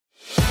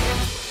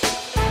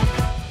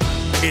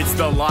It's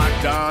the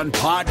Locked On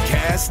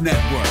Podcast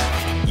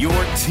Network, your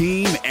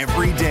team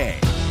every day.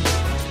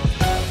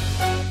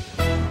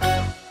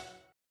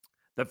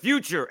 The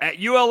future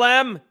at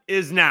ULM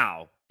is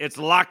now. It's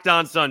Locked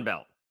On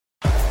Sunbelt.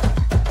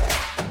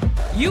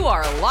 You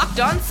are Locked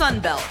On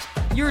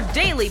Sunbelt, your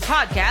daily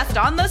podcast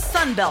on the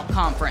Sunbelt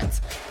Conference,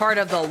 part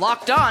of the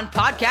Locked On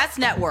Podcast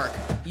Network,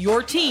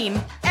 your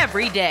team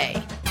every day.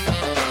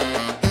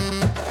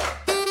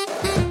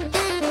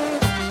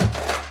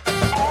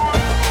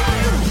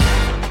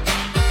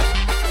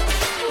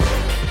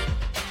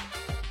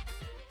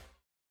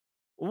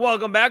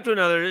 Welcome back to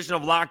another edition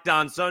of Locked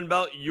On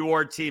Sunbelt,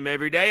 your team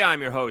every day.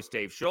 I'm your host,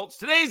 Dave Schultz.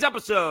 Today's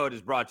episode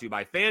is brought to you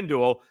by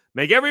FanDuel.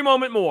 Make every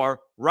moment more.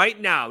 Right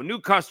now, new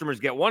customers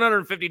get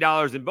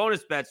 $150 in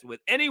bonus bets with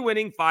any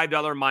winning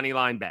 $5 money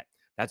line bet.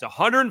 That's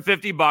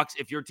 $150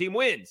 if your team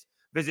wins.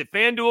 Visit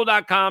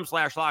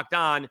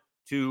FanDuel.com/LockedOn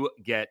to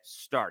get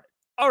started.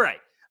 All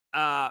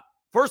right.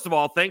 First of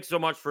all, thanks so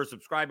much for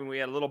subscribing. We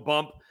had a little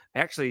bump.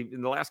 Actually,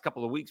 in the last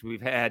couple of weeks,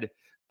 we've had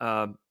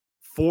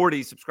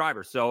 40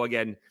 subscribers. So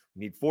again,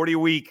 we need 40 a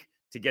week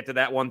to get to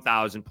that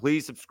 1,000.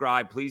 Please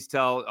subscribe. Please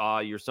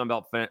tell your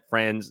Sunbelt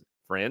friends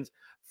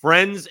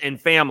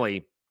and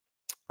family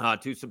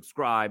to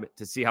subscribe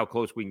to see how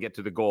close we can get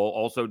to the goal.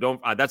 Also,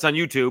 that's on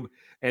YouTube.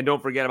 And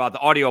don't forget about the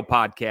audio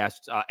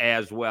podcasts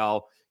as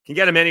well. You can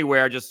get them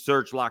anywhere. Just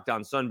search Locked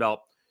On Sunbelt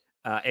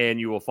and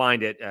you will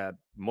find it.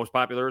 Most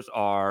populars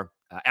are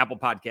Apple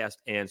Podcast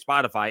and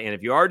Spotify. And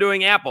if you are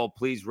doing Apple,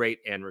 please rate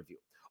and review.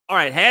 All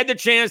right, had the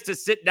chance to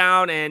sit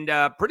down and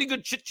pretty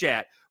good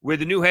chit-chat with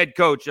the new head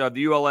coach of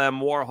the ULM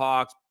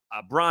Warhawks,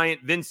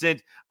 Bryant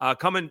Vincent,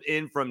 coming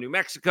in from New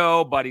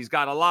Mexico, but he's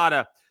got a lot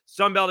of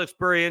Sunbelt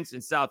experience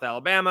in South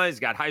Alabama. He's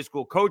got high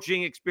school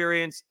coaching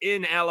experience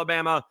in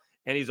Alabama,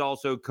 and he's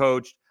also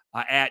coached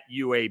at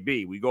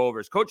UAB. We go over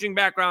his coaching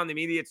background, the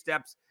immediate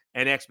steps,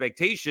 and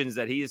expectations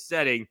that he is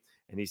setting,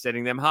 and he's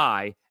setting them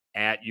high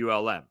at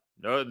ULM.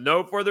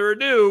 No further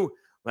ado,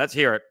 let's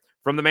hear it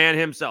from the man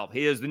himself.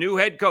 He is the new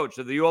head coach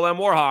of the ULM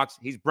Warhawks.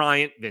 He's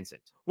Bryant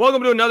Vincent.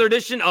 Welcome to another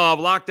edition of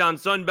Locked On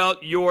Sunbelt,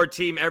 your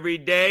team every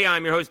day.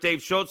 I'm your host,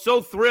 Dave Schultz. So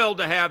thrilled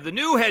to have the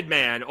new head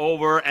man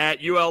over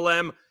at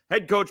ULM.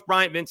 Head coach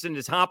Bryant Vincent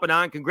is hopping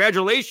on.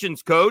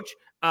 Congratulations, coach.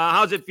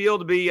 How's it feel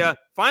to be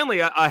finally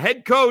a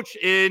head coach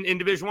in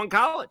Division I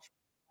college?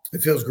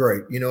 It feels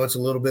great. You know, it's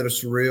a little bit of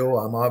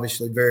surreal. I'm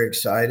obviously very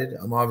excited.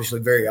 I'm obviously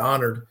very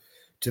honored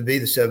to be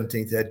the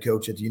 17th head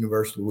coach at the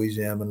University of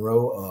Louisiana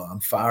Monroe. I'm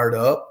fired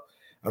up.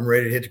 I'm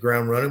ready to hit the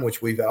ground running,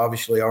 which we've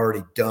obviously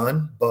already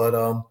done. But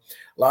a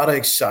lot of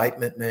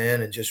excitement,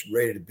 man, and just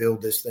ready to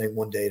build this thing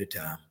one day at a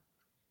time.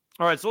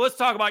 All right, so let's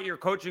talk about your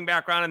coaching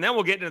background, and then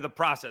we'll get into the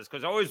process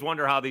because I always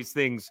wonder how these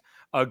things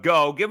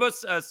go. Give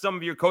us some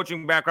of your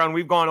coaching background.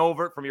 We've gone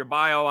over it from your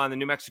bio on the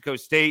New Mexico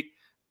State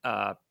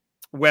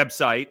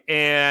website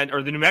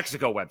or the New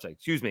Mexico website,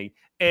 excuse me.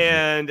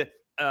 And,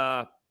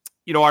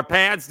 our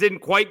paths didn't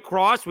quite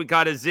cross. We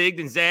kind of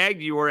zigged and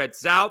zagged. You were at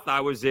South.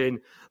 I was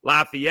in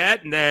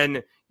Lafayette, and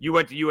then you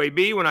went to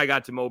UAB when I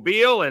got to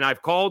Mobile, and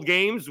I've called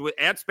games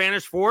at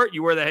Spanish Fort.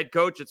 You were the head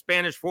coach at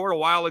Spanish Fort a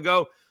while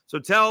ago. So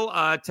tell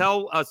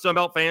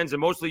Sunbelt fans and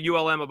mostly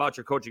ULM about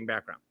your coaching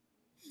background.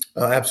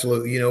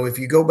 Absolutely. You know, if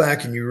you go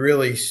back and you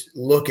really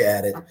look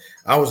at it,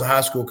 I was a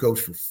high school coach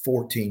for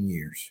 14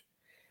 years.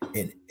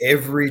 And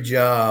every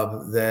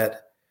job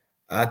that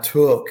I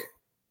took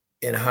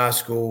in high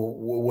school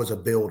was a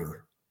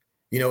builder.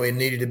 You know, it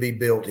needed to be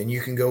built. And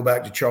you can go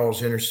back to Charles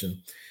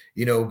Henderson,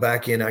 you know,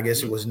 back in, I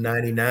guess it was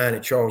 99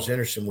 at Charles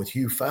Henderson with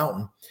Hugh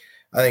Fountain.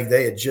 I think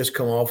they had just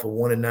come off a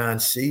 1-9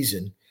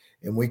 season.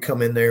 And we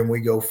come in there and we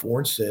go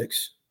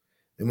 4-6.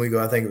 Then we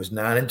go, I think it was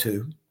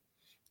 9-2.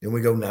 Then we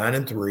go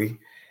 9-3.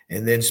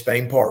 And then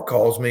Spain Park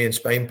calls me. And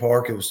Spain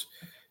Park, it was,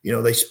 you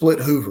know, they split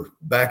Hoover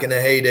back in the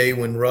heyday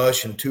when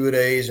Rush and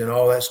two-a-days and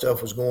all that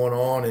stuff was going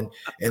on.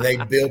 And they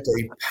built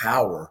a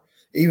power,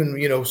 even,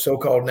 you know,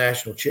 so-called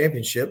national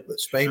championship. But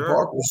Spain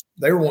Park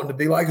they were wanting to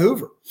be like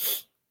Hoover.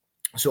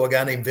 So a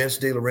guy named Vince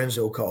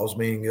DiLorenzo calls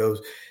me and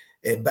goes,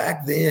 and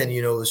back then,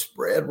 you know, the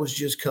spread was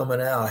just coming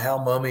out. Hal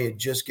Mummy had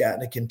just gotten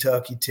to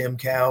Kentucky, Tim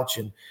Couch,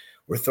 and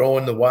we're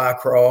throwing the Y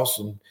cross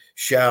and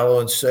shallow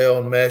and sail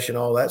and mesh and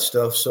all that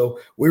stuff. So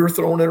we were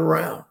throwing it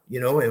around, you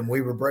know, and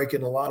we were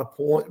breaking a lot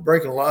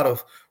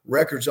of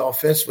records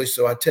offensively.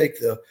 So I take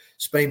the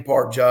Spain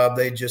Park job.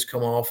 They just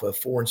come off a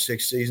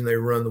 4-6 season. They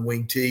run the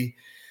wing T.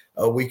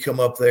 We come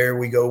up there.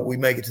 We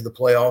make it to the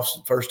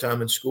playoffs, first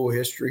time in school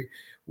history.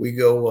 We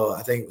go,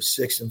 I think it was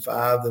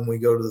 6-5. Then we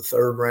go to the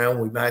third round.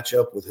 We match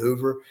up with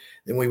Hoover.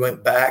 Then we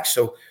went back.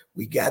 So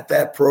we got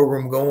that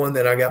program going.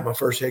 Then I got my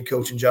first head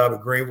coaching job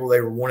at Greenville. They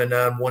were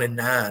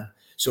 1-9.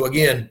 So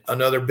again,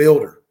 another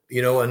builder,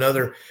 you know,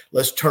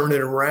 let's turn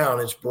it around.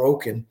 It's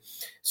broken.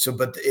 So,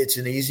 but it's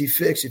an easy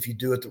fix if you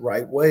do it the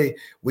right way.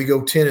 We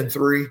go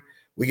 10-3.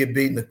 We get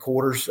beat in the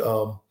quarters.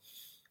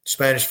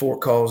 Spanish Fort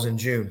calls in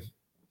June.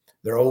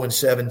 They're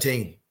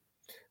 0-17.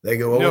 They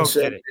go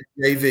 0-7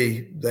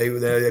 JV. They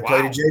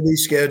played a JV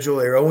schedule.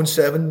 They're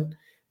 0-7.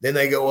 Then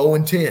they go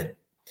 0-10.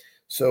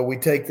 So we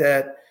take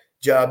that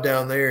job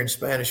down there in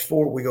Spanish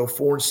Fort. We go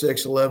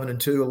 4-6, 11-2,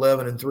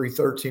 11-3,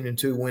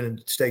 13-2, winning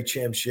state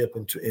championship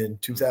in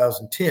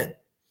 2010.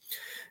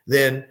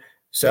 Then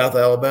South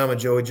Alabama,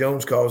 Joey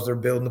Jones calls. They're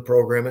building the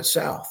program at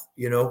South.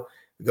 We go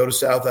to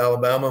South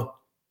Alabama.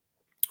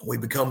 We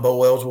become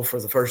bowl eligible for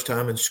the first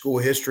time in school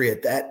history.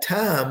 At that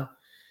time,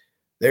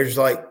 there's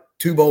like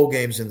 2 bowl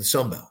games in the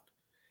Sun Belt.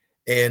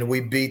 And we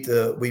beat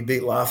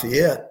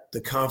Lafayette, the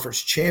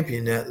conference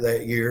champion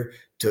that year,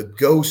 to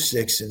go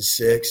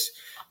 6-6.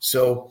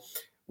 So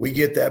we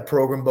get that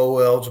program bowl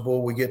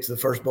eligible. We get to the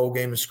first bowl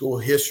game in school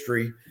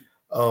history.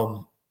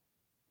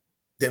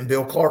 Then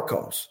Bill Clark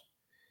calls,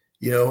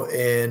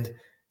 and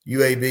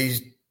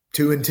UAB's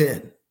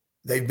 2-10.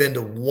 They've been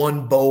to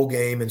 1 bowl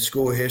game in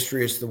school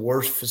history. It's the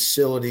worst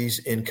facilities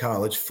in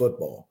college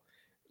football,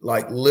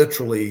 like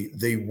literally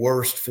the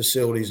worst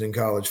facilities in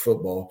college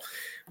football.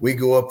 We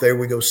go up there.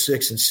 We go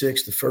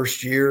 6-6 the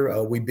first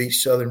year. We beat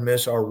Southern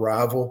Miss, our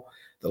rival,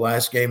 the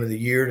last game of the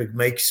year to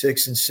make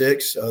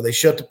 6-6. They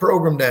shut the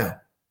program down.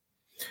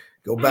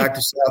 Go back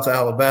to South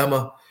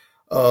Alabama.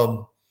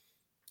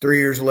 3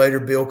 years later,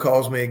 Bill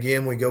calls me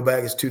again. We go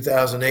back. It's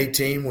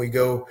 2018.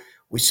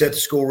 We set the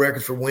school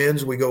record for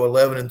wins. We go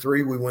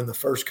 11-3. We win the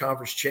first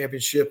conference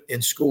championship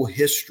in school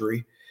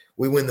history.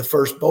 We win the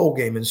first bowl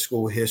game in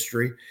school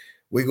history.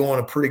 We go on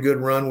a pretty good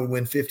run. We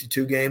win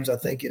 52 games, I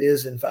think it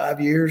is, in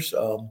 5 years.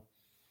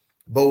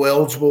 Bowl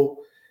eligible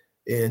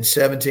in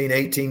 17,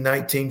 18,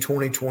 19,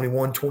 20,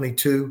 21,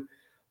 22.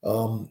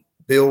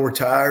 Bill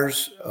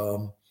retires.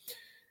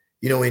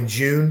 In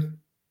June,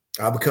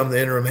 I become the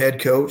interim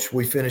head coach.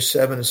 We finish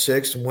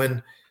 7-6 and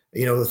win, the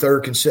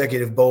 3rd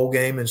consecutive bowl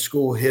game in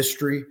school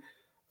history.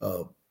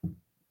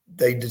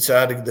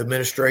 The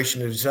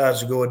administration decides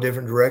to go a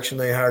different direction.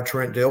 They hire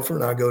Trent Dilfer,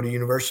 and I go to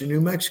University of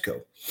New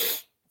Mexico.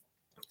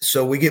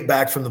 So we get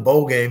back from the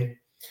bowl game,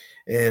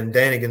 and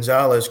Danny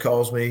Gonzalez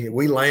calls me.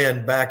 We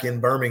land back in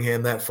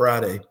Birmingham that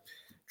Friday,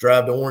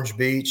 drive to Orange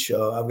Beach.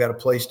 I've got a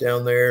place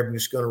down there. I'm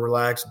just going to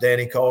relax.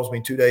 Danny calls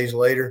me 2 days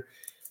later.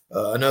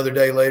 Another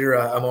day later,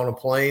 I'm on a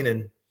plane,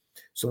 and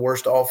it's the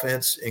worst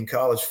offense in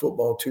college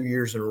football 2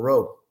 years in a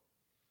row.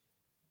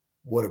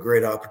 What a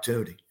great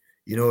opportunity.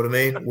 You know what I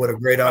mean? What a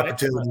great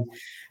opportunity.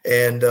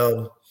 And,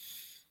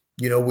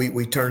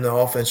 we turned the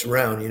offense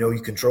around.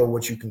 You control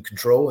what you can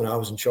control, and I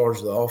was in charge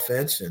of the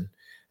offense. And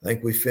I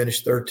think we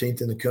finished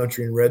 13th in the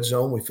country in red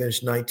zone. We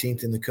finished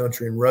 19th in the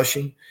country in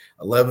rushing,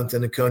 11th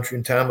in the country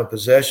in time of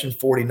possession,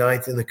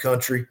 49th in the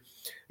country,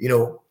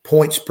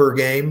 points per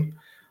game.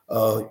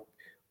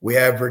 We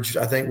averaged,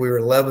 I think we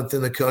were 11th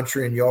in the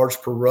country in yards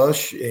per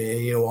rush,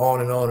 and,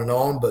 on and on and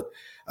on. But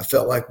I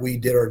felt like we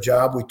did our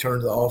job. We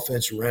turned the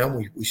offense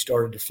around. We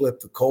started to flip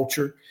the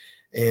culture.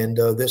 And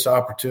this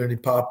opportunity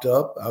popped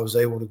up. I was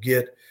able to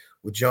get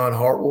with John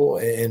Hartwell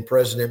and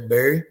President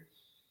Barry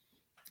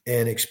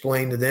and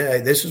explain to them,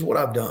 hey, this is what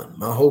I've done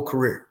my whole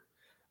career.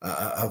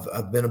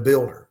 I've been a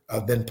builder.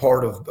 I've been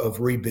part of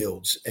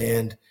rebuilds.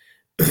 And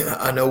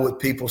I know what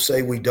people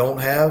say we don't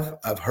have.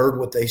 I've heard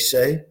what they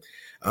say.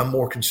 I'm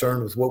more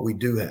concerned with what we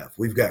do have.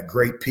 We've got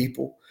great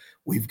people.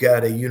 We've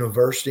got a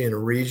university in a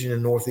region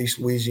in Northeast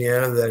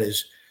Louisiana that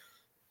is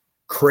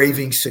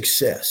craving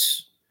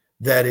success,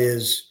 that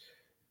is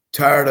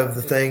tired of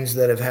the things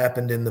that have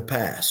happened in the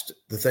past,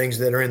 the things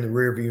that are in the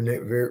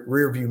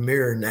rearview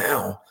mirror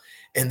now,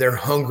 and they're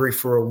hungry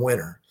for a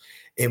winner.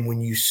 And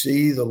when you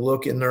see the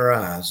look in their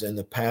eyes and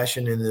the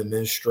passion in the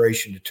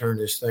administration to turn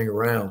this thing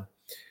around,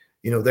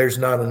 there's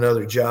not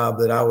another job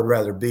that I would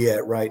rather be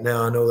at right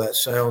now. I know that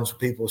sounds,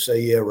 people say,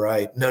 yeah,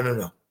 right.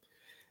 No.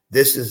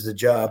 This is the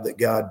job that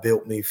God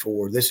built me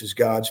for. This is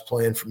God's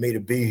plan for me to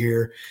be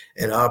here,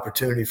 an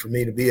opportunity for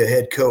me to be a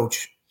head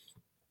coach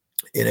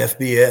in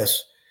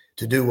FBS,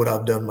 to do what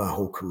I've done my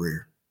whole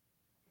career.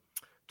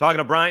 Talking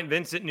to Bryant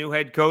Vincent, new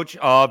head coach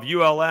of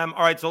ULM.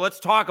 All right, so let's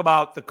talk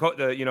about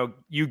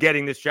you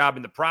getting this job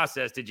in the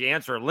process. Did you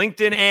answer a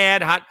LinkedIn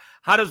ad?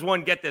 How does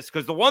one get this?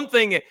 Because the one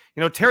thing,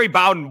 Terry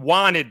Bowden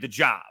wanted the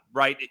job,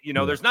 right?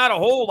 There's not a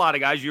whole lot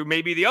of guys, you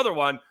may be the other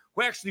one,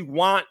 who actually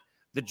want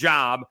the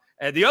job.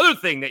 And the other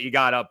thing that you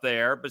got up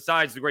there,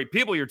 besides the great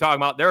people you're talking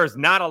about, there is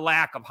not a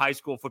lack of high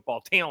school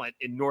football talent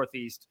in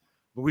Northeast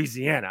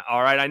Louisiana.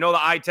 All right. I know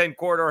the I-10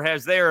 corridor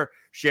has their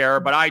share,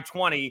 but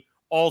I-20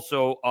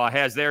 also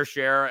has their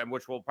share, and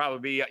which will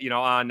probably be,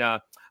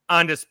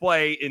 on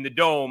display in the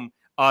Dome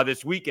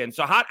this weekend.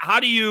 So how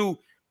do you,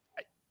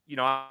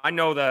 I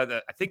know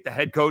I think the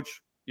head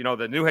coach,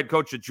 the new head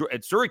coach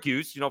at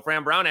Syracuse,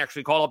 Fran Brown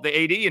actually called up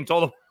the AD and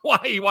told him why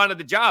he wanted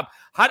the job.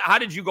 How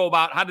did you go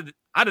about,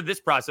 how did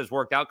this process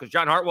work out? Because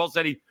John Hartwell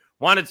said he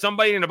wanted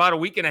somebody in about a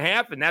week and a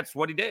half, and that's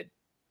what he did.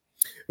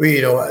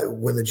 Well,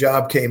 when the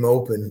job came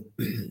open,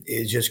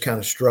 it just kind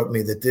of struck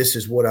me that this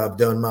is what I've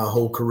done my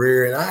whole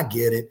career. And I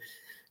get it.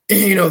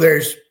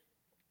 There's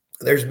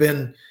hadn't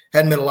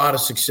been a lot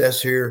of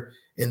success here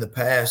in the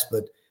past,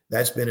 but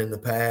that's been in the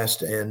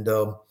past. And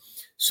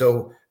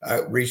so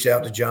I reached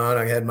out to John.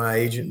 I had my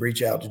agent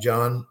reach out to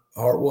John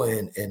Hartwell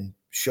and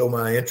show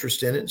my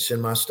interest in it and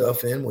send my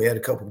stuff in. We had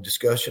a couple of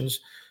discussions.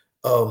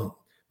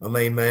 My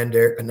main man,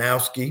 Derek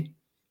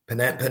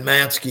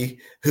Panmansky,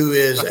 who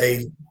is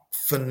a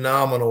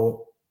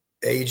phenomenal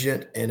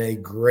agent and a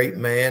great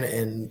man,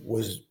 and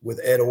was with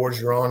Ed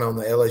Orgeron on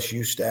the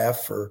LSU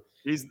staff for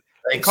he's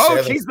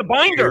Coach. He's the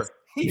binder.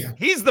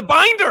 He's the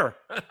binder.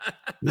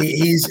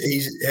 he's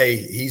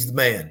the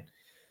man.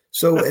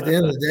 So at the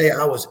end of the day,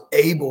 I was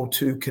able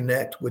to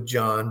connect with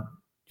John,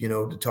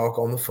 to talk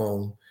on the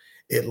phone.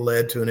 It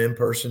led to an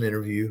in-person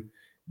interview.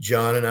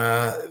 John and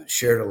I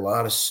shared a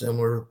lot of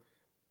similar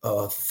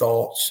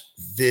thoughts,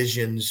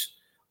 visions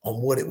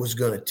on what it was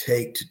going to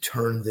take to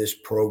turn this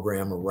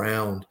program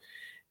around.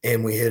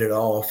 And we hit it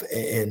off.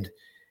 And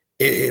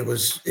it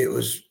was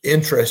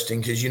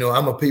interesting because,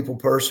 I'm a people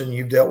person.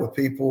 You've dealt with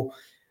people,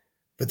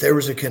 but there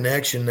was a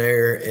connection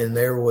there, and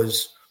there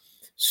was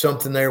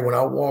something there. When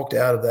I walked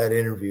out of that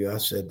interview, I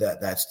said,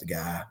 that's the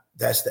guy.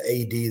 That's the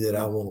AD that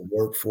I want to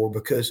work for,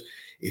 because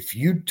if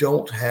you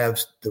don't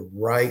have the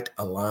right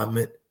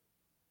alignment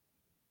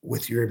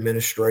with your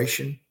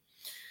administration,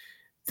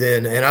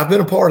 then, and I've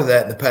been a part of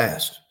that in the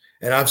past,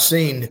 and I've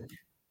seen,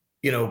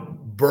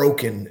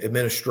 broken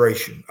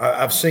administration.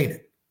 I've seen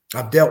it.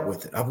 I've dealt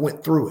with it. I've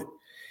went through it.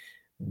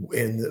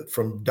 And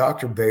from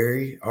Dr.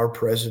 Berry, our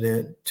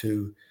president,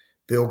 to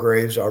Bill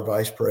Graves, our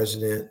vice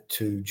president,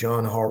 to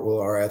John Hartwell,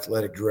 our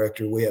athletic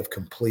director, we have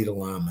complete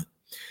alignment.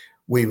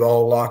 We've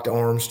all locked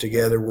arms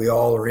together. We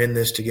all are in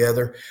this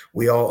together.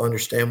 We all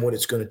understand what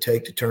it's going to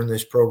take to turn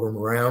this program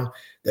around.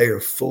 They are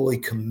fully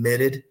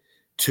committed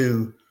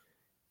to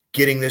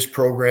getting this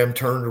program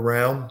turned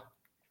around.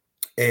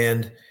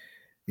 And,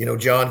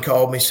 John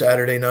called me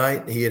Saturday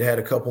night. He had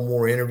a couple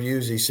more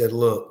interviews. He said,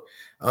 look,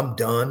 I'm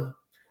done.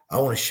 I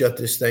want to shut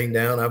this thing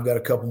down. I've got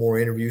a couple more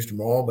interviews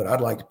tomorrow, but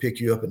I'd like to pick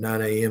you up at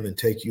 9 a.m. and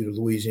take you to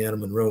Louisiana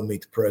Monroe and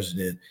meet the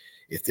president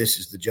if this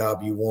is the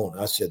job you want.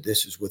 I said,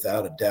 this is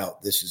without a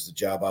doubt, this is the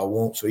job I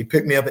want. So he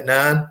picked me up at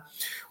 9.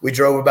 We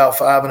drove about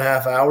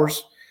 5.5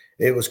 hours.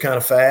 It was kind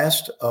of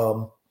fast.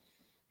 I'm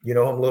a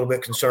little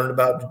bit concerned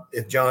about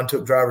if John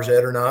took driver's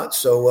ed or not.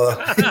 So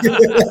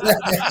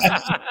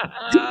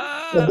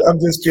I'm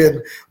just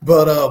kidding.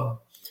 But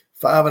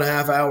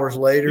 5.5 hours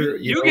later,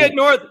 you get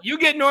north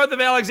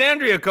of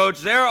Alexandria,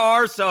 Coach. There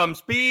are some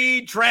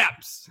speed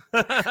traps.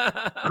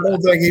 I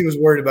don't think he was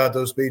worried about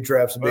those speed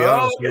traps, to be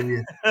honest with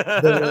you.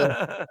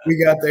 But,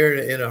 we got there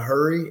in a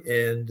hurry,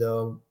 and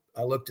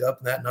I looked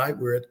up that night.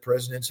 We were at the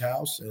president's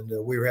house, and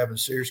we were having a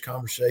serious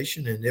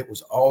conversation, and it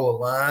was all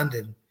aligned.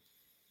 And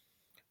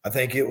I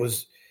think it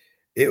was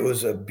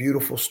a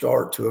beautiful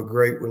start to a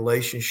great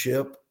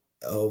relationship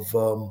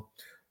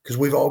because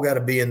we've all got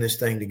to be in this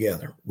thing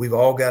together. We've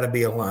all got to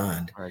be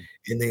aligned. Right.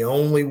 And the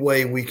only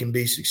way we can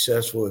be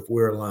successful if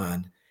we're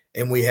aligned,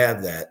 and we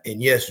have that.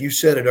 And yes, you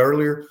said it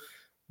earlier,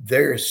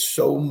 there is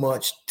so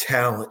much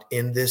talent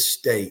in this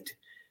state,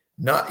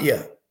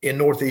 in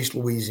Northeast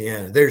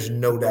Louisiana. There's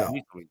no doubt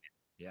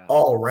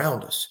all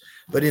around us,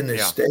 but in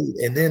this state.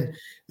 And then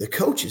the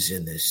coaches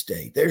in this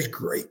state, there's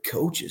great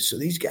coaches. So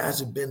these guys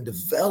have been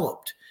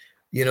developed,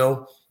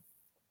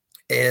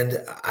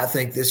 and I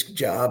think this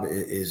job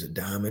is a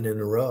diamond in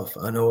the rough.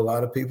 I know a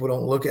lot of people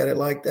don't look at it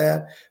like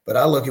that, but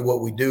I look at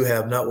what we do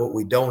have, not what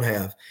we don't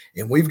have.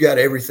 And we've got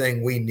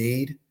everything we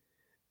need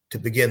to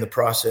begin the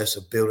process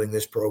of building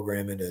this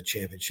program into a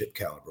championship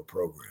caliber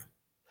program.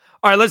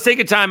 All right, let's take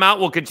a timeout.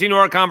 We'll continue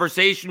our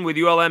conversation with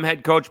ULM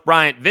head coach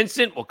Bryant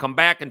Vincent. We'll come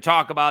back and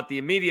talk about the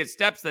immediate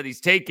steps that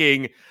he's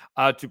taking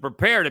to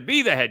prepare to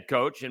be the head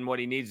coach and what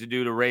he needs to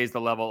do to raise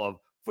the level of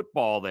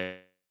football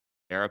there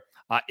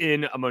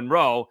in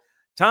Monroe.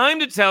 Time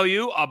to tell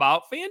you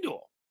about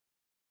FanDuel.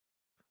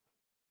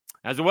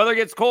 As the weather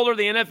gets colder,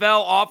 the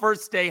NFL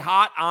offers stay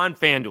hot on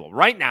FanDuel.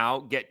 Right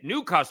now,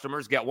 new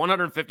customers get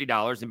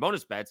 $150 in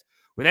bonus bets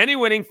with any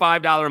winning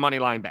 $5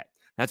 moneyline bet.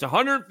 That's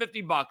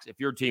 $150 if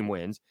your team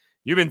wins.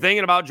 You've been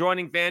thinking about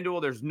joining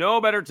FanDuel. There's no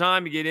better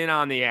time to get in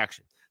on the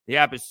action. The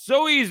app is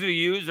so easy to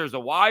use. There's a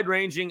wide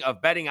ranging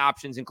of betting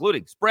options,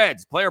 including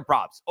spreads, player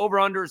props,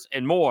 over-unders,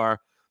 and more.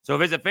 So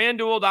visit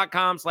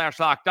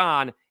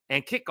FanDuel.com/lockedon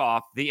and kick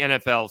off the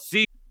NFL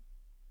season.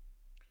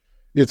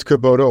 It's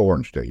Kubota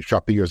Orange Day.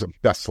 Shop the year's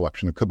best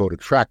selection of Kubota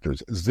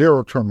tractors,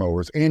 zero-turn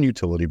mowers, and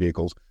utility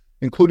vehicles,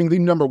 including the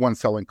 #1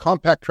 selling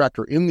compact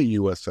tractor in the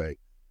USA.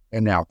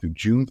 And now through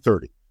June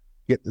 30,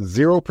 get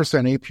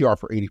 0% APR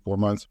for 84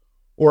 months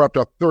or up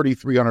to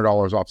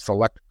 $3,300 off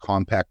select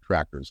compact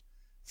tractors.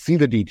 See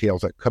the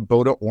details at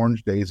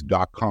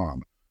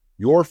KubotaOrangeDays.com.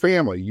 Your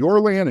family, your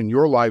land, and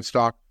your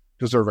livestock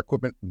deserve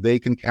equipment they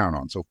can count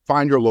on. So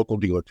find your local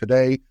dealer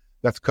today.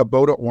 That's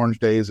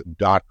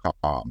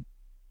KubotaOrangeDays.com.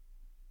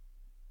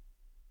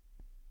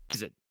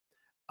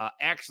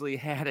 Actually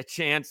had a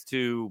chance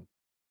to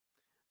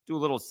do a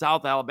little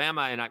South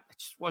Alabama, and I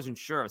just wasn't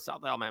sure.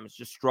 South Alabama is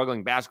just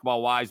struggling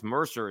basketball-wise.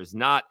 Mercer is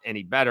not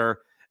any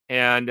better,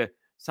 and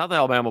South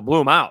Alabama blew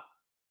them out.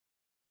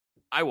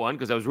 I won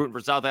because I was rooting for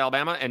South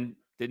Alabama and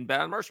didn't bet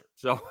on Mercer.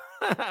 So,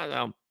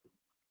 and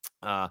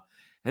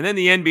then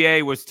the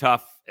NBA was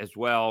tough as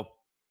well.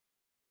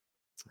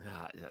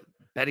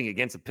 Betting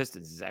against the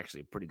Pistons is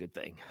actually a pretty good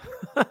thing.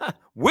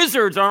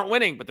 Wizards aren't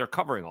winning, but they're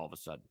covering all of a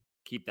sudden.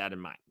 Keep that in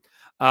mind.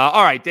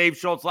 All right, Dave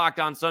Schultz, Locked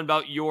On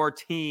Sunbelt, your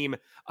team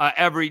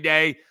every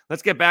day.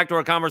 Let's get back to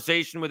our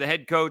conversation with the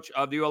head coach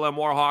of the ULM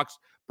Warhawks,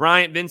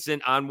 Bryant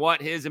Vincent, on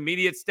what his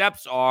immediate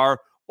steps are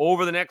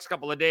over the next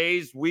couple of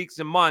days, weeks,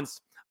 and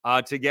months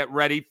to get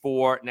ready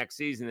for next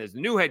season as the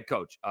new head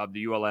coach of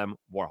the ULM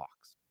Warhawks.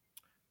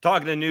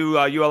 Talking to new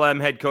ULM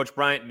head coach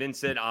Bryant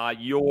Vincent,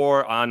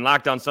 you're on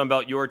Locked On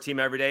Sunbelt, your team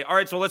every day. All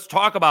right, so let's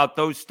talk about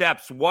those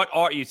steps.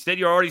 You said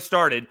you already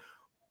started.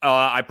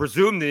 I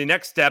presume the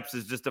next steps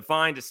is just to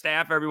find a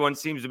staff. Everyone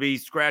seems to be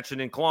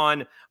scratching and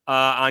clawing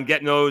on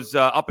getting those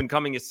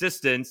up-and-coming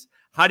assistants.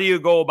 How do you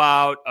go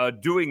about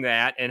doing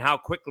that, and how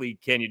quickly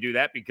can you do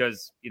that?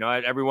 Because,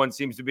 everyone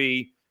seems to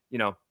be,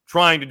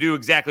 trying to do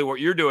exactly what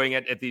you're doing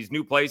at these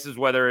new places,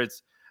 whether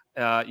it's,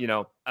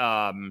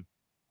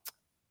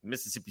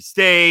 Mississippi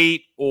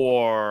State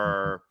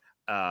or,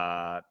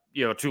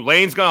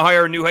 Tulane's going to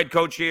hire a new head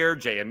coach here.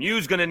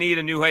 JMU's going to need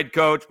a new head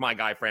coach. My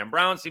guy, Fran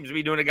Brown, seems to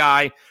be doing a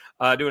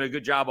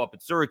good job up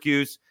at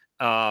Syracuse.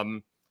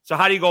 So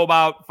how do you go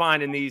about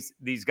finding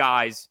these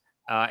guys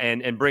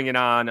and bringing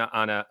on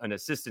an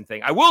assistant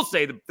thing? I will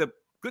say the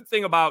good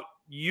thing about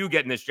you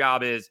getting this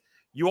job is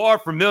you are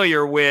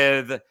familiar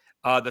with the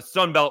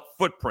Sunbelt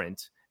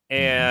footprint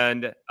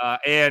and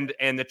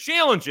the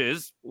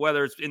challenges,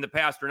 whether it's in the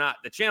past or not,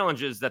 the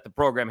challenges that the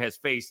program has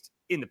faced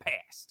in the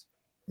past.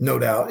 No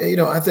doubt.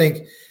 I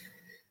think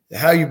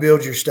how you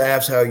build your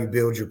staffs, how you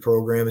build your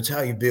program, it's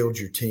how you build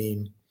your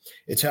team.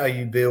 It's how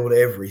you build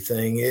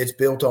everything. It's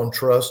built on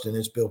trust and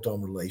it's built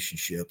on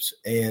relationships,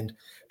 and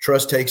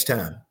trust takes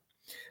time.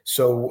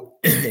 So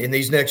in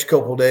these next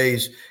couple of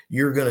days,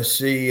 you're going to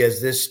see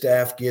as this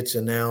staff gets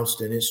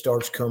announced and it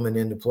starts coming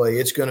into play,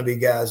 it's going to be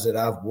guys that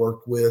I've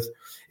worked with.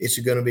 It's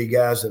going to be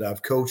guys that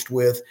I've coached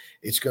with.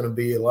 It's going to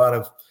be a lot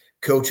of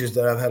coaches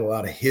that I've had a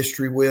lot of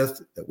history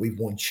with, that we've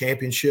won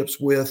championships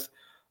with.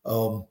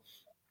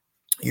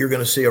 You're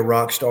going to see a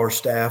rock star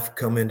staff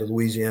come into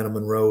Louisiana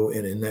Monroe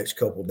in the next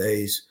couple of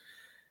days.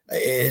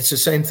 It's the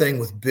same thing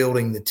with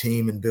building the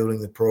team and building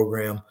the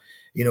program.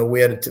 We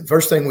had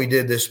first thing we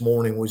did this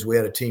morning was we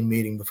had a team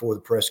meeting before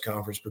the press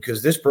conference,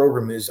 because this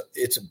program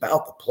it's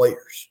about the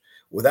players.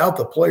 Without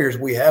the players,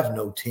 we have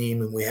no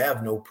team and we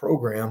have no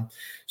program.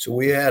 So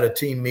we had a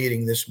team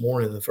meeting this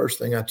morning. The first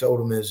thing I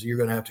told them is, you're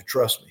going to have to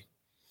trust me,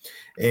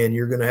 and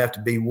you're going to have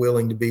to be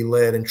willing to be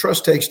led. And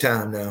trust takes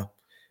time now.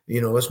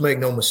 Let's make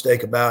no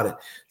mistake about it.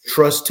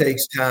 Trust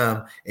takes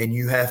time, and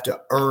you have to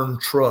earn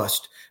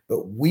trust.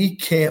 But we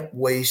can't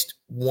waste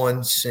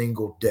one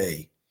single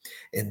day.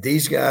 And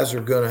these guys are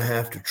going to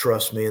have to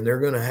trust me, and they're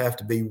going to have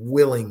to be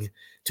willing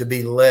to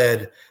be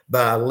led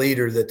by a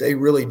leader that they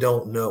really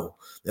don't know.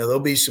 Now, there'll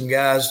be some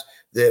guys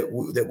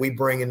that we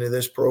bring into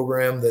this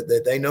program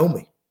that they know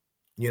me.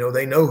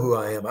 They know who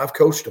I am. I've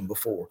coached them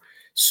before.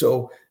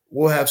 So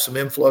we'll have some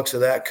influx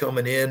of that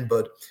coming in,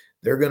 but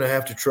they're going to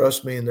have to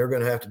trust me, and they're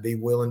going to have to be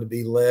willing to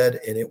be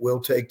led, and it will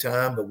take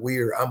time. But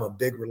I'm a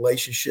big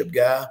relationship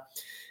guy.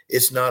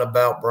 It's not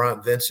about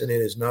Bryant Vincent.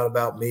 It is not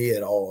about me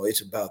at all.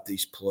 It's about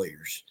these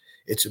players.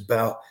 It's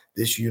about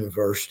this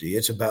university.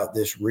 It's about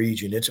this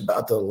region. It's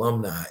about the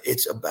alumni.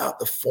 It's about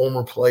the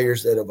former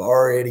players that have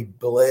already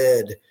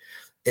bled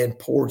and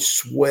poured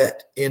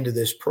sweat into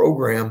this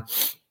program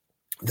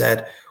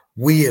that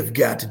we have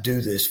got to do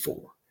this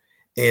for.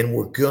 And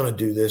we're going to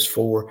do this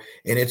for,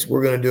 and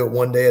we're going to do it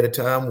one day at a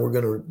time. We're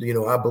going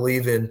to, I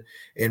believe in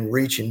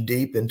reaching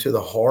deep into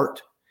the heart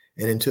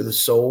and into the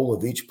soul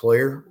of each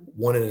player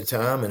one at a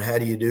time. And how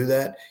do you do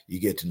that? You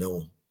get to know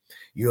them.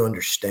 You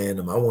understand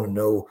them. I want to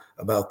know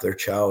about their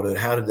childhood.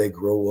 How did they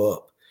grow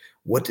up?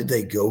 What did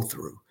they go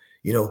through?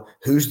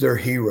 Who's their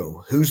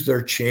hero? Who's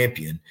their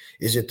champion?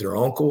 Is it their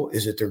uncle?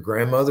 Is it their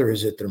grandmother?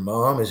 Is it their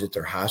mom? Is it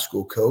their high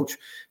school coach?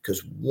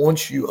 Because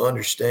once you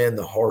understand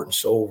the heart and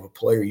soul of a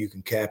player, you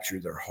can capture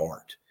their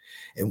heart.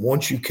 And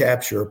once you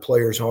capture a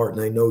player's heart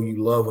and they know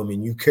you love them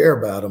and you care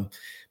about them,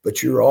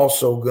 but you're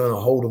also going to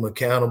hold them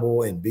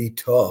accountable and be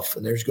tough,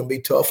 and there's going to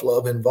be tough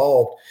love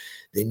involved,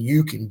 then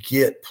you can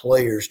get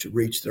players to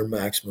reach their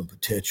maximum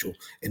potential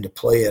and to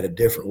play at a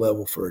different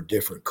level for a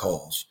different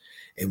cause.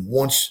 And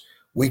once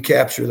we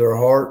capture their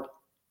heart,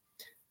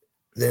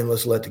 then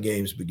let's let the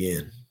games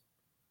begin.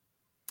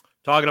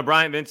 Talking to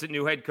Bryant Vincent,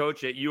 new head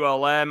coach at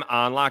ULM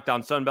on Locked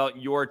On Sunbelt,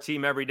 your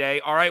team every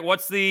day. All right,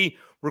 what's the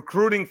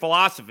recruiting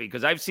philosophy?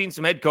 Because I've seen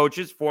some head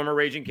coaches, former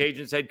Raging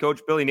Cajuns head coach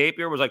Billy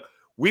Napier was like,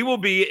 we will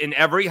be in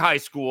every high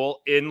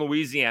school in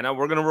Louisiana.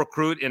 We're going to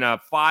recruit in a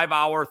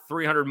 5-hour,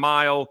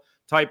 300-mile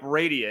type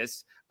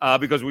radius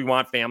because we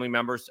want family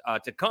members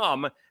to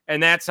come.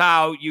 And that's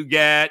how you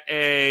get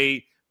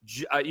an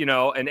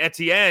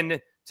Etienne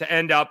to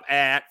end up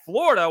at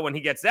Florida when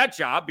he gets that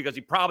job, because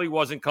he probably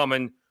wasn't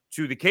coming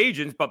to the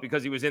Cajuns, but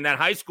because he was in that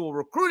high school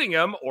recruiting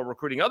him or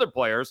recruiting other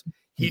players,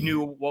 he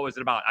knew what was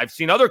it about. I've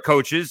seen other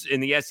coaches in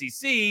the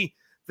SEC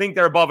think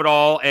they're above it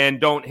all and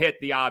don't hit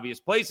the obvious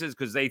places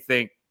because they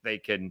think they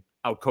can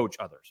outcoach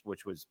others,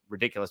 which was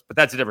ridiculous. But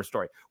that's a different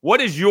story. What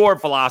is your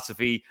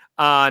philosophy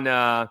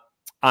on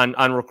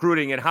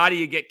recruiting, and how do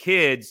you get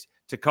kids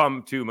to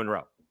come to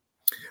Monroe?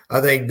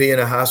 I think being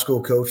a high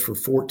school coach for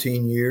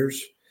 14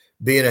 years,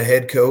 being a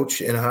head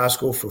coach in a high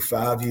school for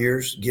 5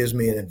 years gives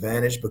me an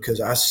advantage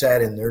because I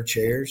sat in their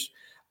chairs.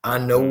 I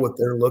know what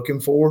they're looking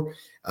for.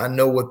 I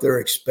know what they're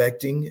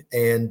expecting.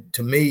 And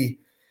to me,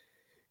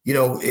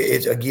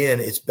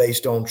 it's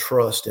based on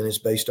trust and it's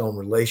based on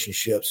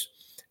relationships.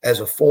 As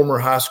a former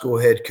high school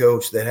head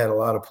coach that had a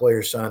lot of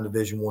players sign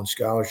Division I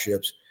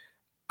scholarships,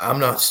 I'm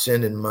not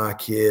sending my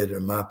kid or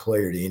my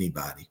player to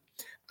anybody.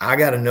 I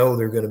got to know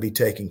they're going to be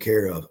taken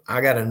care of.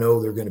 I got to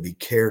know they're going to be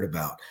cared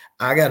about.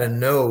 I got to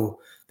know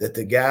that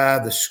the guy,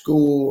 the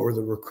school, or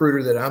the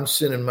recruiter that I'm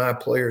sending my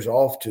players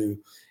off to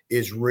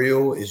is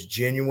real, is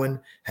genuine,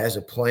 has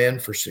a plan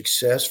for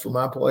success for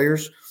my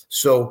players.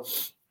 So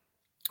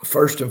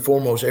first and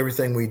foremost,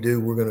 everything we do,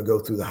 we're going to go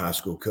through the high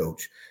school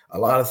coach. A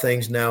lot of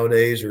things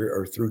nowadays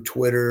are through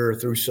Twitter or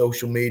through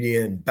social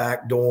media and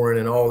backdooring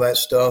and all that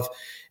stuff.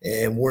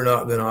 And we're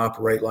not going to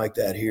operate like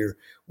that here.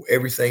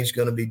 Everything's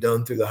going to be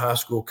done through the high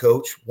school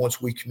coach.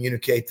 Once we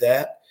communicate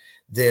that,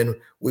 then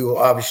we will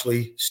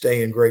obviously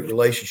stay in great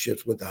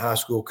relationships with the high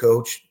school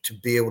coach to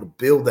be able to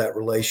build that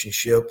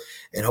relationship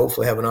and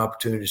hopefully have an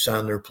opportunity to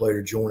sign their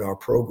player to join our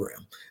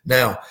program.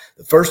 Now,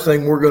 the first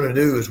thing we're going to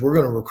do is we're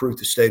going to recruit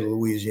the state of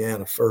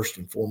Louisiana first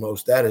and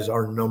foremost. That is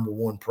our number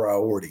one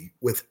priority,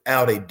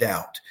 without a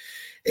doubt.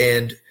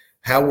 And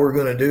how we're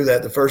going to do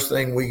that, the first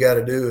thing we got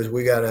to do is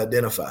we got to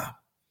identify.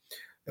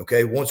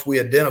 Okay, once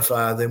we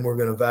identify, then we're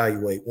going to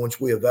evaluate.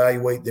 Once we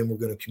evaluate, then we're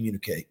going to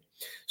communicate.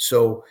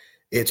 So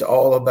it's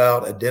all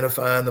about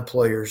identifying the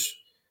players,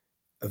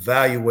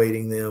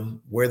 evaluating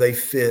them, where they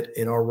fit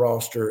in our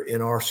roster,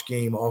 in our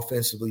scheme,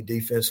 offensively,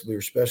 defensively,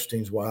 or special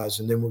teams wise.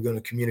 And then we're going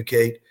to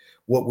communicate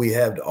what we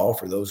have to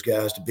offer those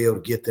guys to be able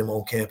to get them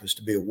on campus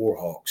to be a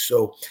Warhawk.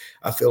 So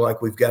I feel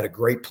like we've got a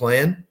great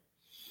plan.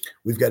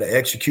 We've got to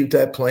execute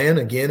that plan.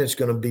 Again, it's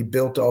going to be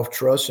built off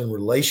trust and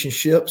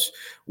relationships.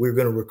 We're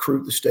going to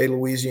recruit the state of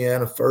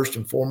Louisiana first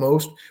and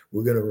foremost.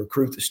 We're going to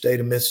recruit the state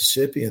of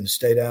Mississippi and the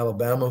state of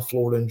Alabama,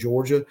 Florida, and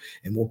Georgia,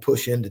 and we'll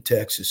push into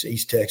Texas,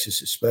 East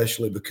Texas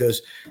especially,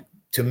 because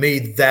to me,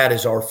 that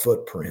is our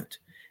footprint.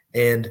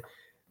 And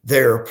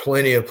there are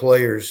plenty of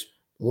players,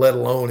 let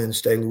alone in the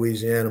state of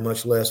Louisiana,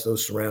 much less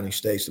those surrounding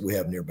states that we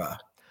have nearby.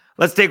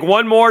 Let's take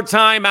one more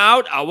time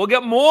out. We'll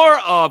get more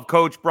of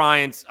Coach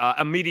Bryant's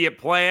immediate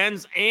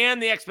plans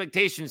and the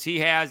expectations he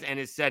has and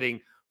is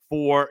setting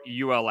for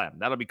ULM.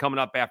 That'll be coming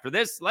up after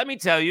this. Let me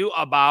tell you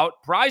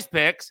about Prize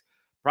Picks.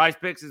 Prize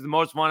Picks is the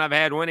most fun I've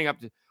had, winning up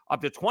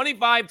to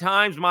 25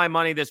 times my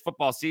money this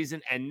football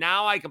season, and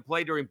now I can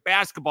play during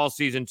basketball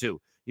season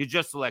too. You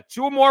just select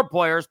two or more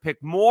players,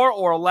 pick more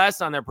or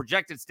less on their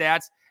projected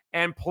stats,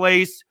 and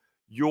place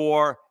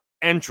your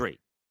entry.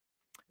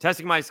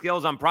 Testing my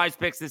skills on Prize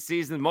Picks this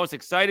season, the most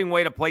exciting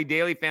way to play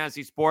daily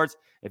fantasy sports.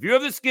 If you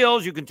have the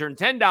skills, you can turn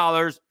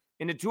 $10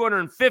 into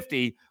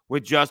 $250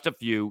 with just a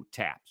few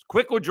taps.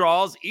 Quick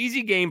withdrawals,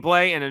 easy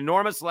gameplay, and an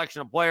enormous selection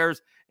of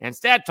players and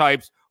stat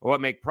types are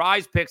what make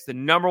Prize Picks the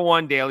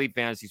 #1 daily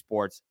fantasy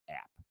sports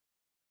app.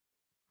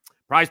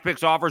 Prize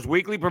Picks offers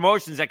weekly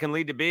promotions that can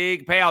lead to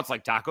big payouts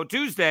like Taco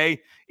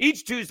Tuesday.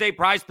 Each Tuesday,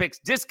 Prize Picks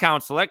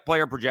discounts select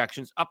player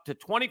projections up to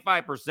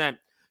 25%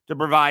 to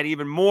provide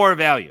even more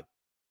value.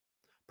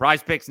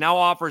 Prize Picks now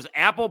offers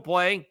Apple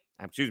Pay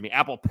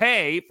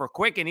for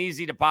quick and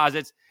easy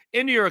deposits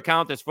into your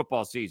account this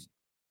football season.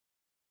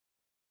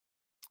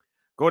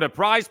 Go to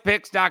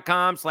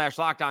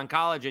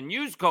prizepicks.com/LockedOnCollege and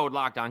use code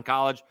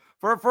LockedOnCollege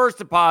for a first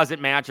deposit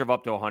match of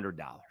up to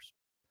 $100.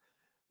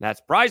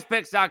 That's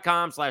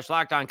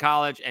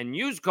prizepicks.com/LockedOnCollege and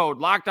use code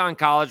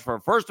LockedOnCollege for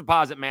a first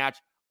deposit match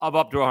of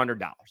up to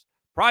 $100.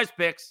 Prize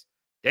Picks,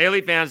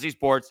 daily fantasy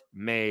sports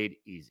made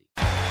easy.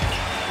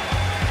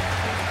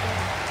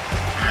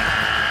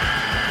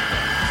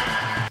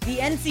 The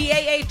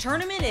NCAA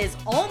tournament is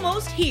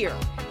almost here,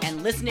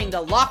 and listening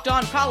to Locked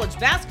On College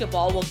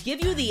Basketball will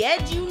give you the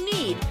edge you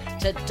need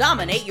to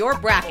dominate your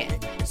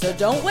bracket. So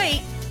don't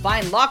wait.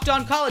 Find Locked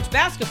On College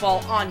Basketball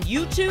on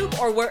YouTube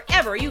or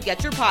wherever you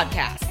get your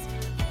podcasts.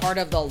 Part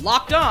of the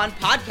Locked On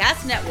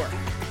Podcast Network.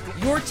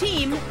 Your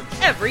team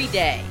every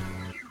day.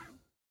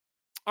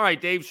 All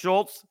right, Dave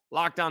Schultz,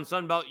 Locked On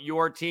Sunbelt,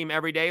 your team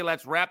every day.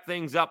 Let's wrap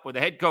things up with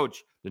the head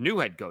coach, the new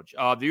head coach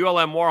of the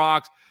ULM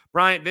Warhawks,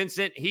 Bryant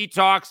Vincent. He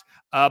talks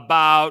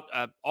about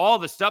all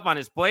the stuff on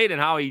his plate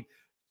and how he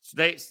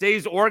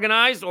stays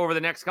organized over the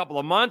next couple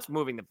of months,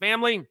 moving the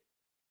family,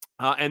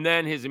 and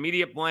then his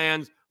immediate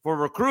plans for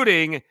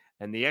recruiting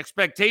and the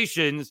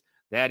expectations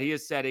that he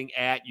is setting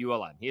at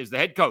ULM. He is the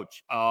head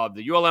coach of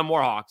the ULM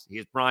Warhawks. He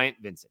is Bryant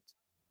Vincent.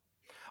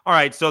 All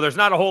right, so there's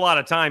not a whole lot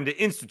of time to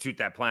institute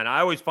that plan. I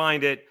always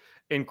find it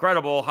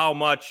incredible how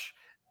much,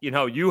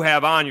 you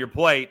have on your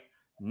plate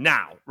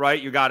now,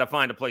 right? You got to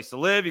find a place to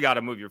live. You got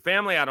to move your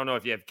family. I don't know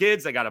if you have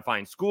kids. They got to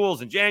find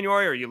schools in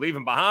January, or you leave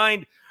them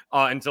behind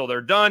until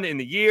they're done in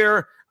the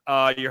year.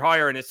 You're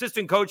hiring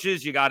assistant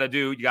coaches. You got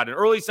an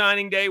early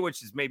signing day,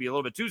 which is maybe a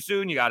little bit too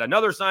soon. You got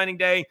another signing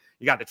day.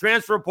 You got the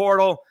transfer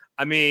portal.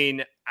 I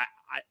mean,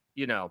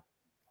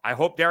 I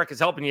hope Derek is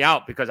helping you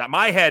out, because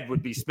my head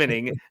would be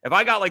spinning if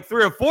I got like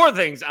 3 or 4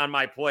 things on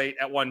my plate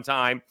at one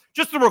time.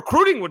 Just the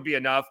recruiting would be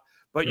enough,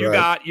 but you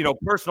got,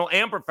 personal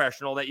and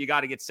professional that you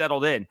got to get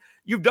settled in.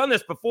 You've done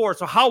this before.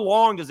 So how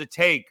long does it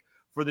take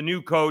for the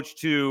new coach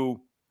to,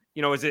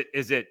 is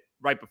it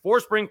right before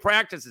spring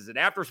practice? Is it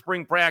after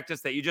spring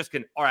practice that you just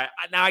can, all right,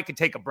 now I can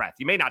take a breath?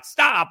 You may not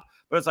stop,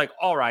 but it's like,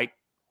 all right,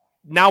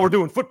 now we're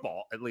doing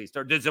football at least.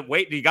 Or does it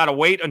wait? Do you got to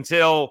wait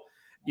until,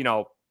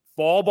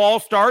 fall ball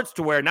starts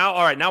to where now,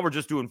 all right, now we're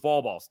just doing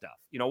fall ball stuff?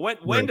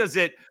 When does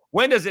it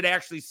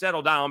actually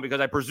settle down? Because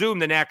I presume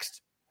your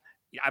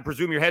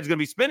head's going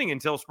to be spinning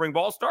until spring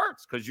ball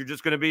starts, because you're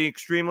just going to be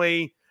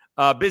extremely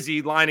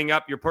busy lining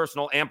up your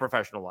personal and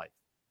professional life.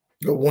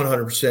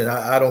 100%.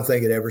 I don't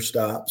think it ever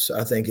stops.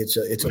 I think it's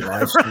a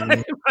lifestyle.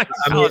 Right.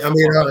 I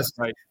mean, honest.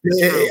 Right.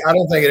 I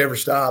don't think it ever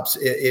stops.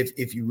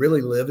 If you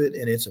really live it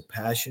and it's a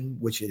passion,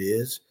 which it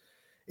is,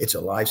 it's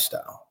a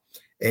lifestyle.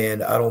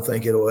 And I don't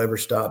think it'll ever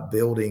stop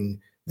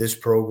building this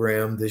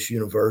program, this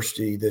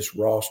university, this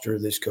roster,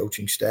 this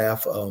coaching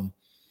staff.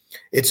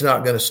 It's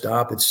not going to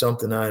stop. It's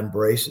something I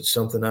embrace. It's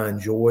something I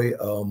enjoy.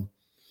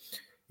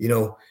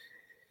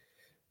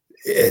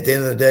 At the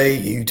end of the day,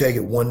 you take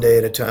it one day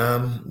at a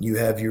time. You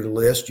have your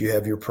list. You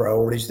have your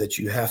priorities that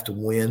you have to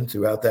win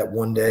throughout that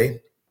one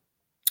day.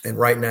 And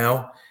right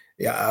now,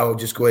 I'll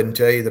just go ahead and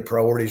tell you the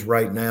priorities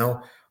right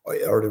now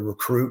are to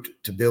recruit,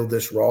 to build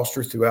this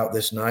roster throughout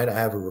this night. I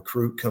have a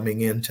recruit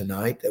coming in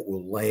tonight that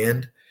will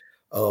land,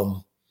 a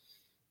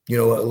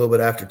little bit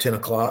after 10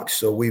 o'clock.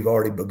 So we've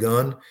already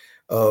begun.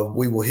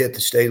 We will hit the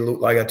state.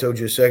 Like I told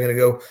you a second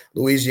ago,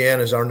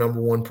 Louisiana is our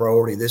number one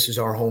priority. This is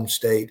our home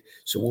state.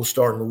 So we'll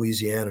start in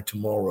Louisiana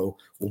tomorrow.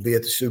 We'll be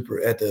at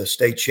the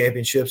state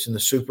championships in the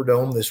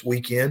Superdome this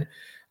weekend.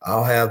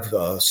 I'll have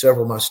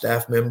several of my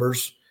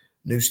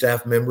new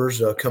staff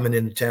members coming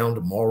into town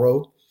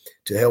tomorrow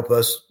to help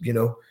us,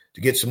 to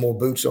get some more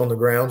boots on the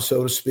ground,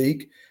 so to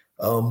speak.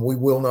 We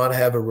will not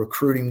have a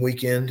recruiting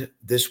weekend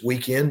this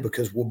weekend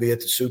because we'll be at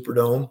the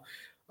Superdome,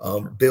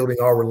 building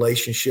our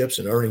relationships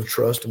and earning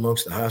trust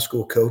amongst the high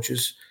school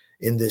coaches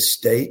in this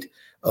state.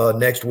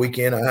 Next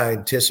weekend, I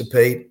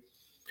anticipate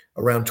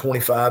around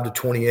 25 to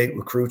 28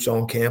 recruits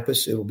on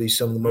campus. It'll be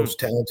some of the most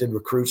talented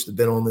recruits that have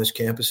been on this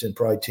campus in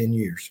probably 10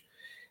 years.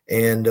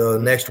 And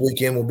next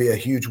weekend will be a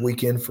huge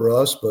weekend for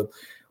us, but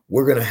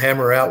we're going to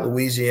hammer out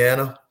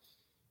Louisiana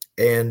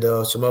and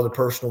some other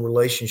personal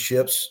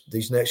relationships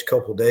these next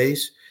couple of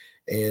days.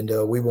 And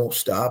we won't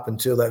stop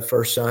until that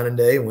first signing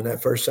day. And when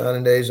that first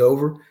signing day is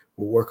over,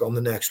 we'll work on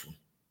the next one.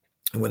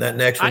 And when that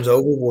next one's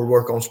over, we'll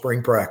work on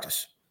spring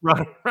practice.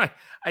 Right.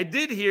 I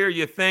did hear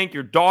you thank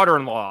your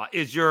daughter-in-law.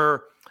 Is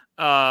your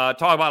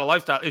talk about a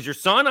lifestyle? Is your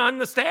son on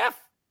the staff?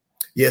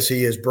 Yes,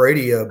 he is.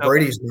 Brady.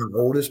 Brady's my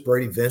oldest.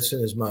 Brady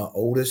Vincent is my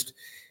oldest.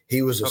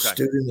 He was a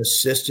student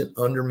assistant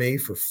under me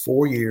for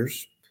 4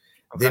 years.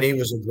 Okay. Then he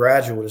was a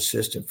graduate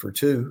assistant for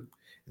 2.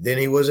 Then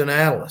he was an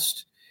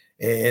analyst.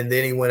 And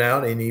then he went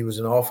out and he was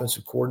an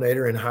offensive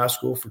coordinator in high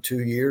school for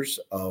 2 years.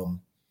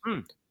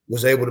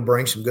 Was able to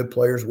bring some good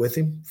players with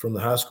him from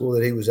the high school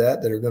that he was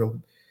at that are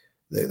going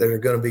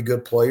to be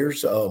good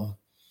players.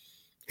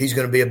 He's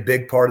going to be a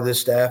big part of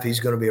this staff. He's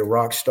going to be a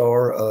rock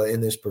star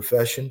in this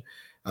profession.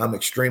 I'm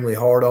extremely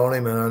hard on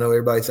him, and I know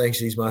everybody thinks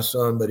he's my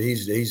son, but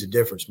he's a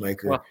difference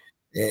maker,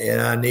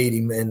 and I need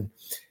him. And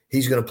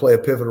he's going to play a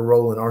pivotal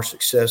role in our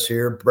success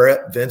here.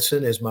 Brett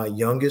Vincent is my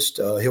youngest.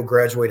 He'll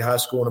graduate high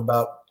school in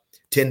about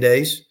 10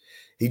 days.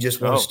 He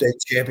just won a state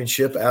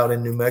championship out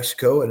in New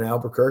Mexico in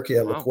Albuquerque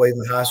at La Cueva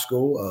High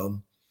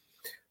School.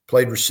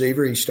 Played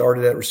receiver. He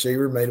started at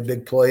receiver, made a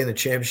big play in the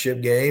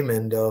championship game,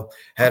 and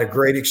had a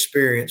great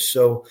experience.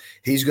 So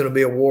he's going to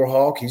be a war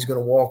hawk. He's going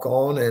to walk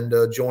on and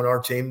join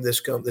our team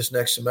this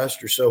next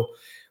semester. So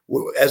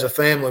as a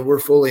family, we're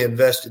fully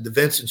invested. The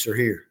Vincents are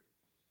here.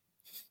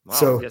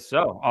 Wow, I guess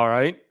so. All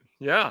right.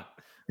 Yeah.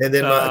 And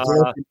then my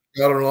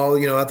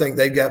daughter-in-law, I think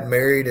they got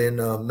married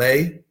in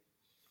May.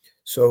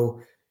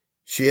 So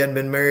she hadn't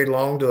been married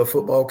long to a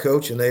football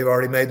coach, and they've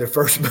already made their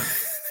first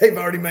They've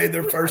already made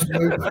their first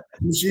move.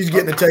 She's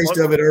getting a taste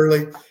of it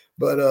early,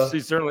 but she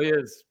certainly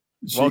is.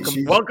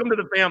 Welcome to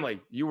the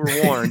family. You were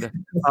warned.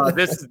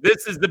 This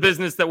is the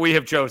business that we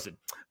have chosen.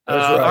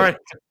 That's right. All right.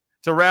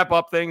 To wrap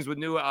up things with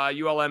new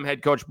ULM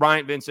head coach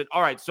Bryant Vincent.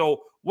 All right.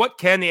 So what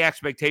can the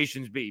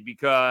expectations be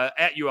because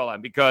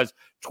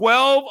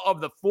 12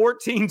 of the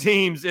 14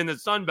 teams in the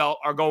Sun Belt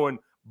are going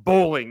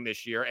bowling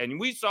this year, and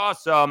we saw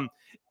some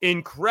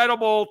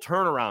incredible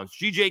turnarounds.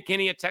 GJ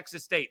Kinney at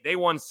Texas State, they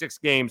won 6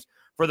 games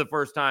for the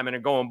first time and are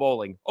going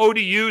bowling.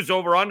 ODU's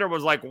over-under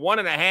was like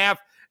 1.5,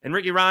 and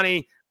Ricky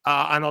Ronnie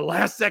on the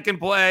last second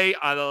play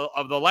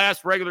of the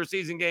last regular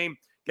season game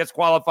gets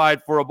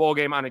qualified for a bowl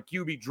game on a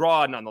QB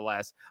draw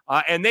nonetheless.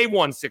 And they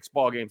won 6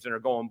 ball games and are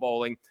going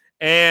bowling.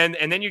 And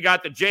then you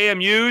got the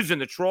JMUs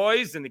and the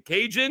Troys and the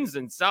Cajuns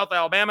and South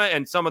Alabama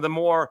and some of the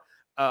more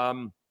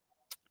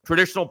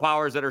traditional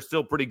powers that are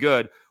still pretty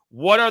good.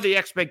 What are the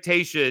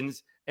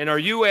expectations? And are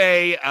you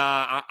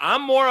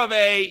I'm more of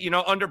a,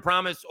 under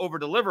promise, over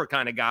deliver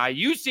kind of guy.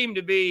 You seem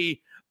to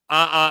be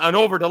an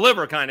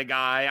over-deliver kind of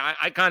guy.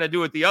 I kind of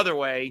do it the other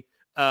way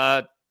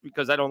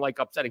because I don't like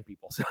upsetting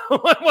people. So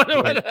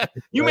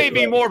you may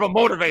be more of a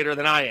motivator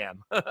than I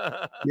am.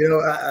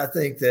 I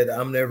think that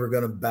I'm never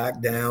going to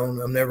back down.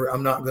 I'm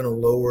not going to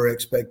lower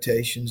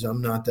expectations.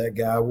 I'm not that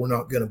guy. We're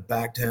not going to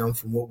back down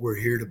from what we're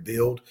here to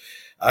build.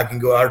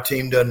 Our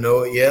team doesn't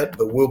know it yet,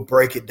 but we'll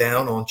break it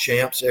down on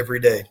champs every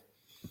day.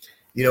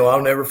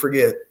 I'll never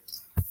forget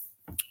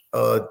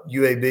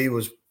UAB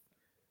was,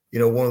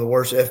 one of the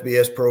worst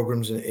FBS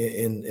programs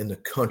in the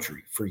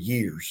country for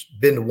years.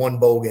 Been to one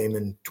bowl game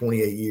in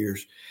 28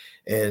 years.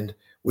 And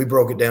we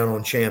broke it down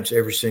on champs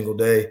every single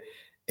day.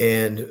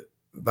 And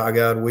by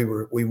God, we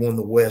won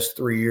the West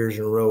 3 years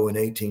in a row in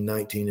 18,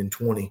 19, and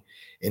 20.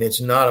 And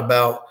it's not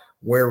about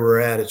where we're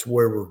at, it's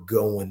where we're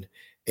going.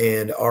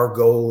 And our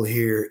goal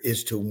here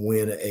is to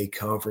win a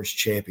conference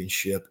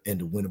championship and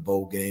to win a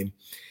bowl game.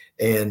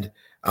 And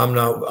I'm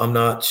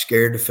not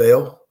scared to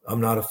fail.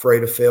 I'm not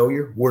afraid of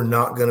failure. We're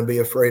not going to be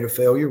afraid of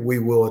failure. We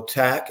will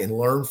attack and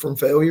learn from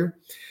failure,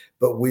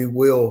 but we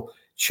will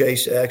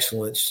chase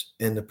excellence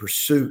and the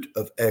pursuit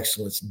of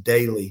excellence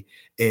daily.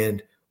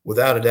 And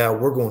without a doubt,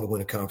 we're going to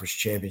win a conference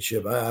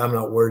championship. I'm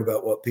not worried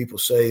about what people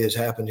say has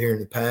happened here in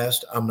the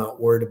past. I'm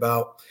not worried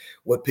about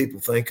what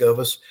people think of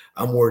us.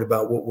 I'm worried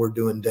about what we're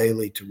doing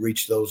daily to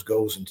reach those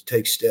goals and to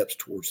take steps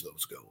towards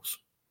those goals.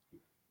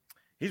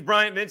 He's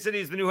Bryant Vincent.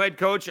 He's the new head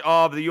coach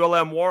of the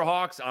ULM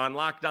Warhawks on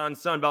Locked On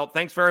Sunbelt.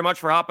 Thanks very much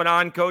for hopping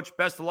on, Coach.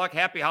 Best of luck.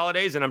 Happy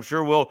holidays, and I'm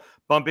sure we'll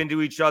bump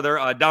into each other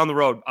down the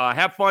road.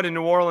 Have fun in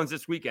New Orleans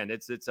this weekend.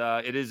 It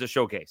is a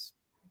showcase.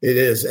 It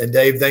is. And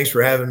Dave, thanks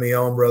for having me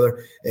on,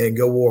 brother. And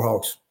go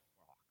Warhawks.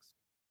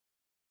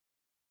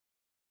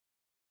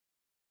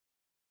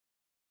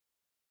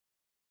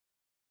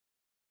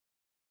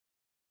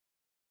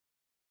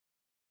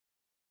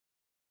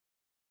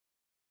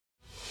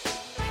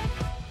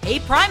 Hey,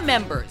 Prime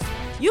members,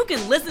 you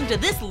can listen to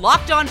this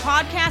Locked On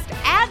podcast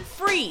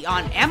ad-free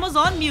on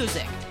Amazon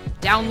Music.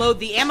 Download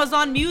the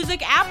Amazon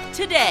Music app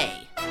today.